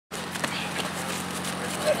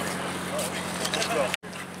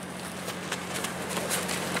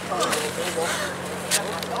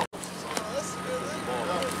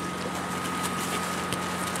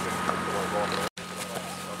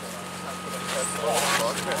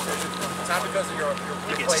It's not because of your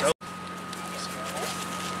place. So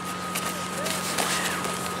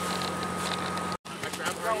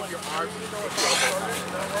your arms.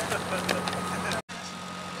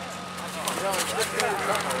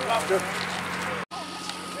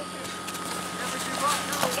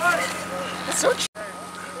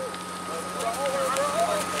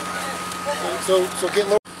 So get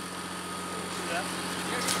low.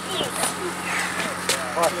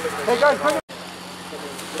 Hey guys, bring it.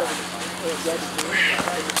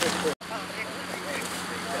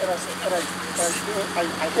 I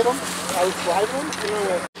hit him. I was driving him.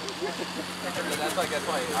 That's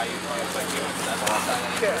why I use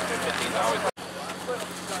 $15.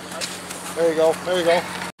 There you go. There you go.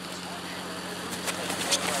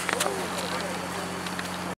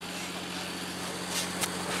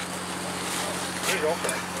 There you go.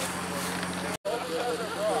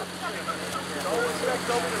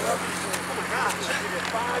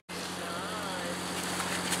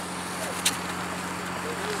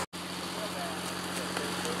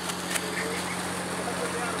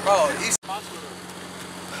 Bro, he's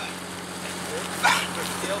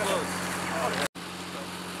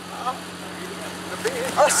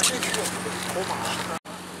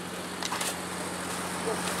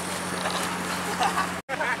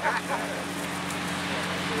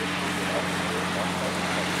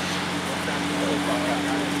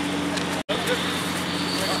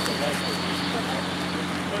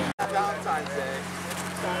Valentine's Day.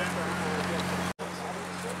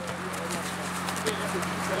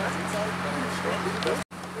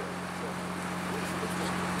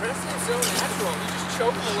 This is so natural. You just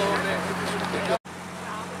choke a little bit.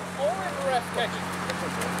 Only if the ref catches.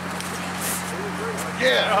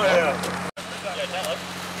 Yeah. Oh yeah.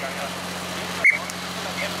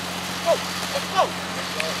 Oh.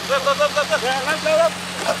 Left. Yeah, left. Left.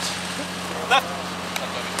 Left.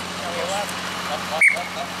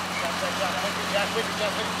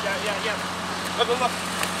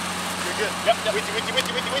 You're good. Yep. With you.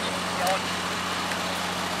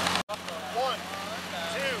 1,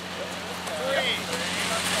 2, 3,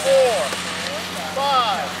 4,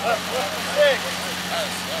 5,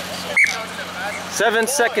 6. 7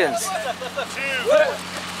 seconds. 2, 3,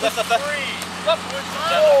 4,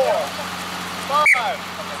 5.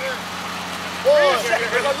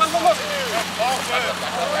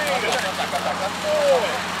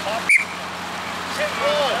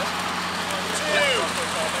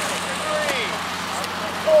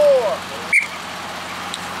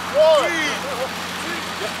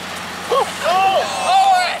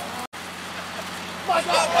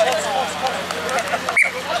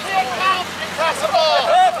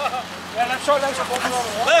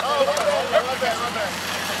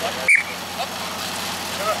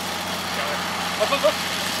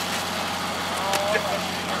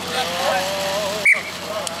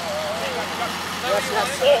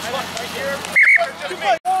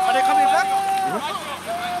 Are they coming back?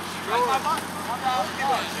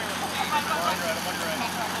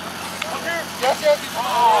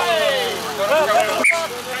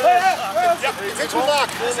 It's lock.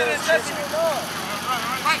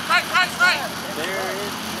 Right.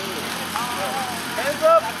 Hands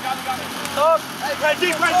up. Talk. Right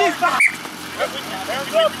deep. Hands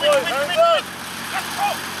up, boys. Hands up.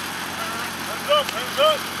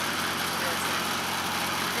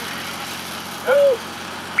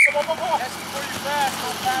 Come on. That's before you pass.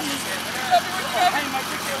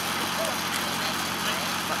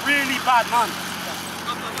 Really bad, man.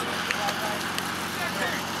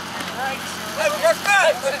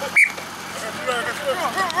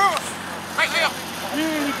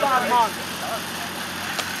 Really bad, man.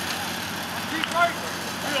 Deep right.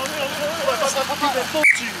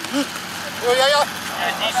 Yeah.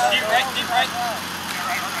 Deep right.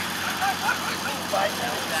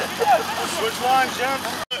 Switch lines, Jim.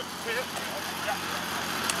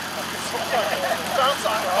 Bounce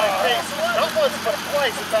off my face. Not once, but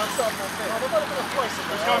twice it bounced off my face.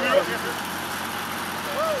 Let's go, Miro.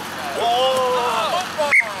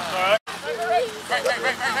 Alright.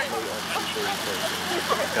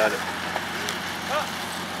 Got it.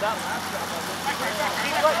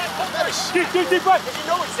 Deep right. You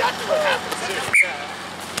know exactly what happens, too.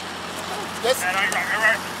 Yes.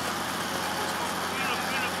 Right.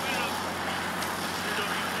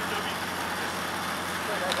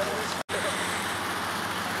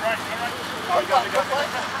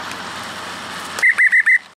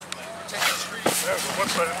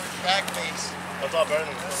 Back face. That's all better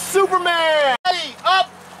than Superman! Ready, up!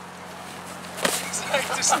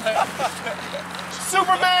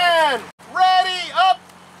 Superman! Ready, up!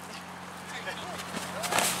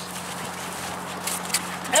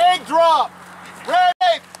 drop.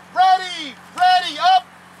 Ready, ready, ready, up.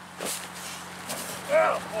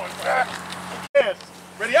 Yes.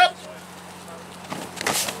 Ready, up.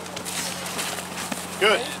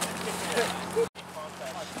 Good.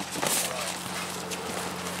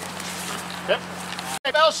 Yep.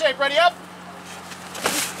 Bell shape, ready, up.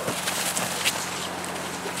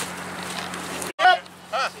 Up.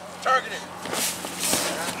 Target it.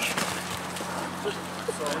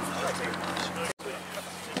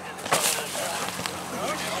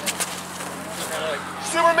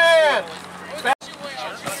 Superman!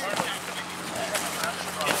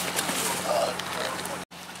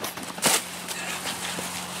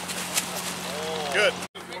 Good.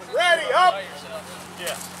 Ready, up!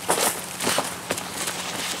 Yeah.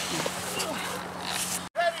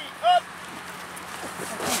 Ready, up!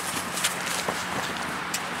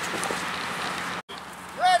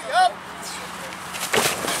 Ready, up!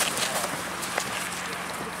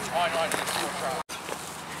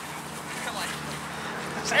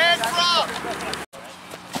 And drop!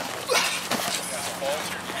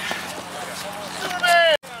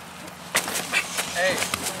 Superman! Hey,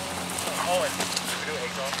 Owen, we do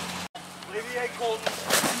alleviate Colton.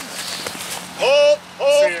 Hold,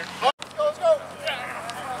 hold. Let's go, let's go.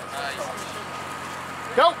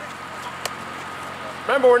 Go.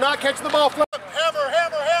 Remember, we're not catching the ball flat. Hammer,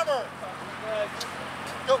 hammer, hammer.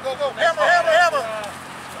 Go, go, go. Hammer, hammer, hammer.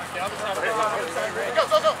 Go,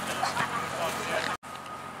 go, go.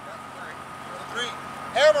 Three.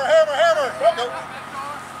 Hammer, hammer, hammer. Go.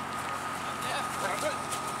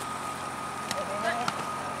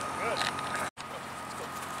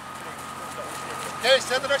 Okay,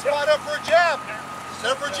 set the next spot up for a jab.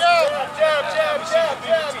 Set up for a jab. Jab, jab, jab,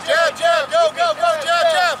 jab, jab, jab. Go, go, go, jab,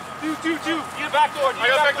 jab. Two. Get a back door.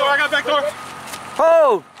 I got back door.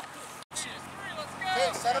 Hold!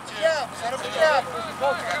 Okay, set up the jab. Set up the jab.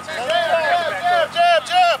 Set up jab, jab,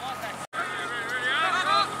 jab.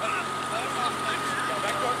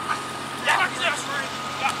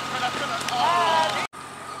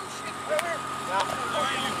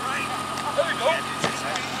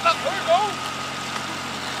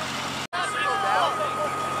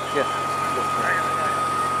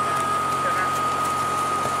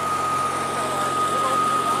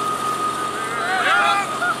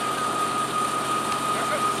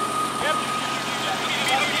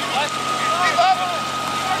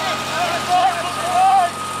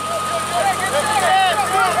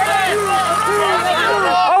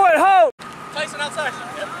 Owen, hold! Tyson outside.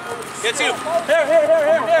 Get two. Here.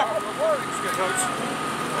 Good, coach.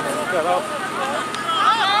 Good,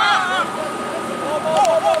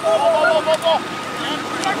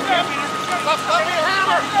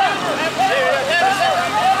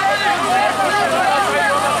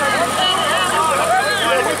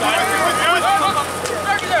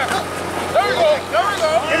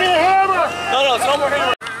 Give me a hammer. No, it's no more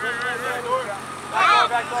hammer.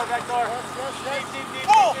 Back door. Deep.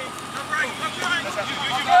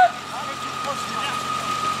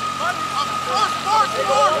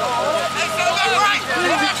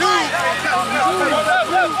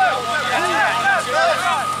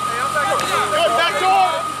 Good, back door.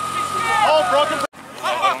 Oh, broken.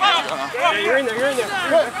 Yeah, you're in there.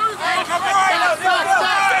 Good.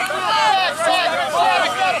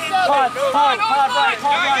 Pod right.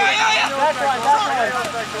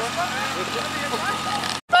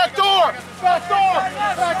 Back door.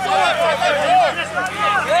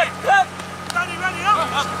 Ready up.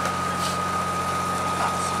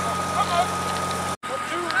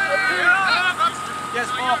 Yes,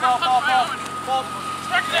 ball.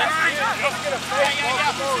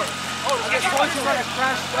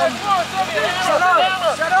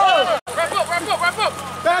 Shut up. Wrap up.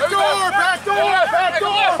 Back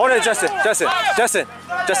door. Hold it, Justin.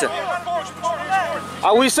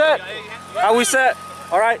 Are we set?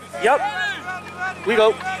 All right. Yep. We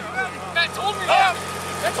go. That told me that.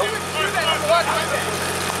 That's what we do that.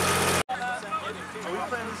 Are we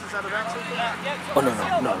playing this as out of action? Oh, no.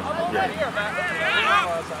 Yeah.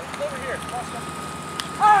 Over here.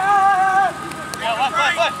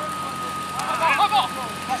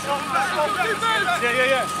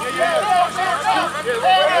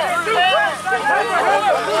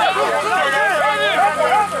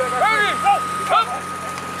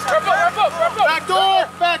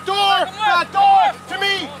 Back door. To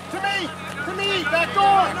me. Back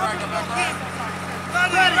door.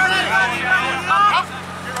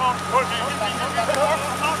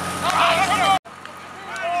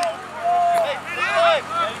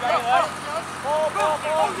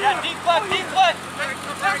 Yeah, deep left. Bring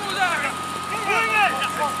it.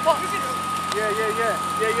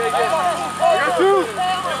 got two.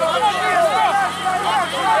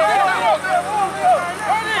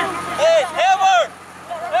 Hey, hammer!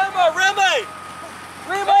 Hammer, Remy!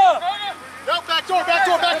 Remo! No, back door,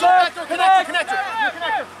 connector.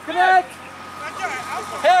 Connect!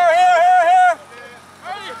 Here!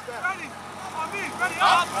 Ready. On me, ready,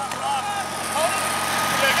 up.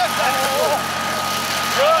 Yeah, get that.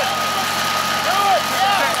 Good.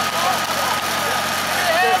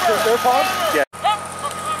 They're pump? Yeah.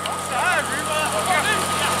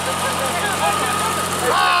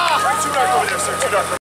 Too dark over there, sir. Too dark.